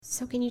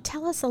So can you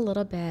tell us a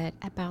little bit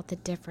about the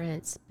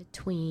difference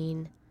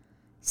between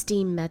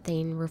steam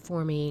methane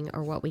reforming,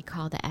 or what we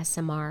call the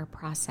SMR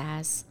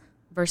process,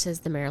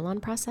 versus the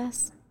MIRALON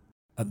process?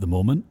 At the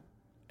moment,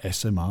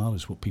 SMR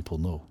is what people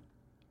know.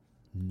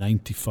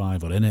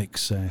 95 or in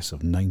excess of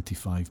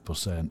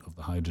 95% of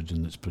the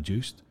hydrogen that's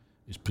produced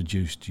is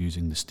produced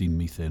using the steam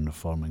methane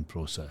reforming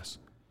process.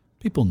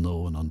 People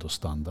know and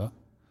understand that.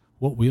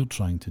 What we're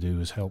trying to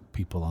do is help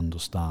people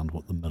understand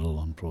what the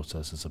MIRALON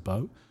process is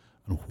about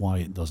and why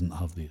it doesn't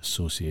have the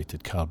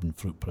associated carbon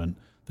footprint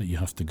that you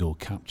have to go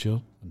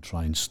capture and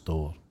try and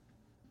store.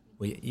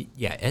 Well,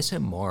 yeah,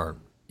 SMR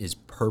is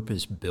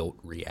purpose-built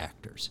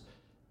reactors.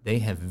 They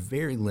have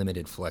very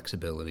limited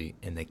flexibility,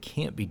 and they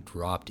can't be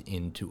dropped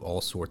into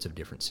all sorts of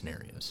different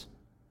scenarios.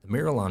 The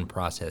MIRALON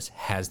process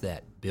has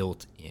that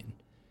built in.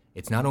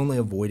 It's not only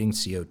avoiding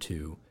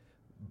CO2,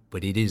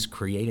 but it is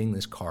creating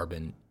this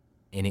carbon,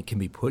 and it can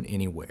be put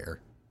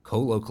anywhere,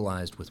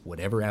 co-localized with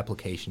whatever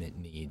application it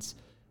needs,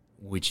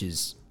 which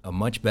is a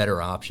much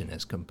better option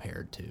as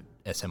compared to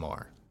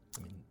SMR.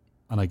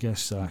 And I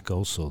guess, Zach,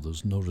 also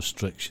there's no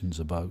restrictions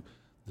about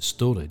the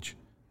storage,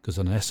 because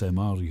an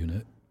SMR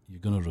unit, you're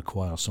going to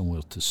require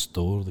somewhere to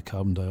store the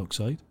carbon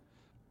dioxide,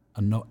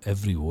 and not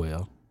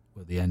everywhere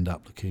where the end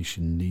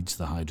application needs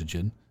the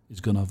hydrogen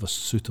is going to have a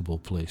suitable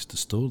place to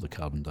store the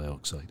carbon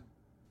dioxide.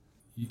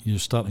 You're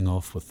starting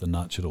off with the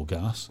natural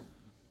gas.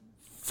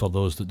 For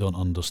those that don't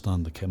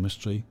understand the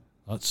chemistry,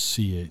 that's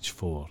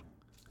CH4.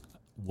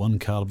 1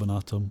 carbon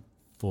atom,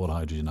 4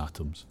 hydrogen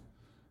atoms.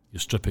 You're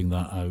stripping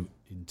that out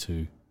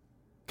into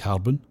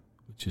carbon,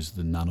 which is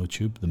the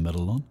nanotube, the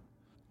MIRALON,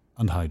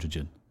 and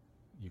hydrogen.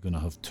 You're going to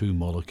have 2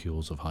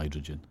 molecules of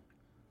hydrogen.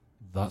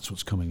 That's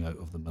what's coming out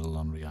of the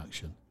MIRALON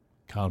reaction.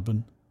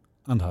 Carbon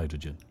and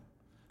hydrogen.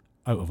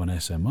 Out of an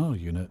SMR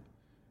unit,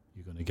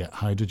 you're going to get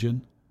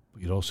hydrogen,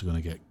 but you're also going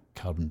to get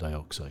carbon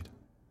dioxide.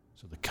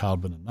 So the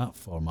carbon in that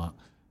format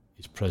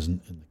is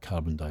present in the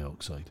carbon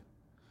dioxide.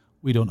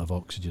 We don't have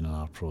oxygen in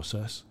our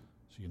process,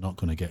 so you're not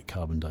going to get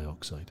carbon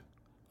dioxide.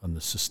 And the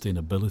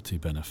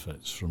sustainability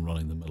benefits from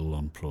running the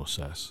MIRALON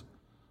process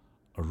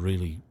are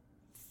really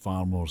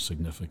far more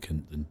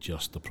significant than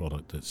just the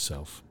product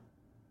itself.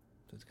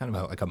 So it's kind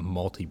of like a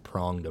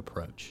multi-pronged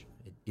approach.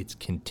 It's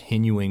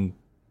continuing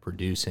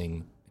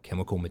producing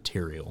chemical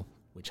material,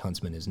 which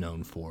Huntsman is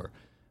known for,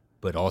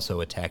 but also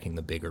attacking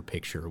the bigger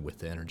picture with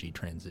the energy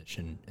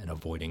transition and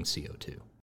avoiding CO2.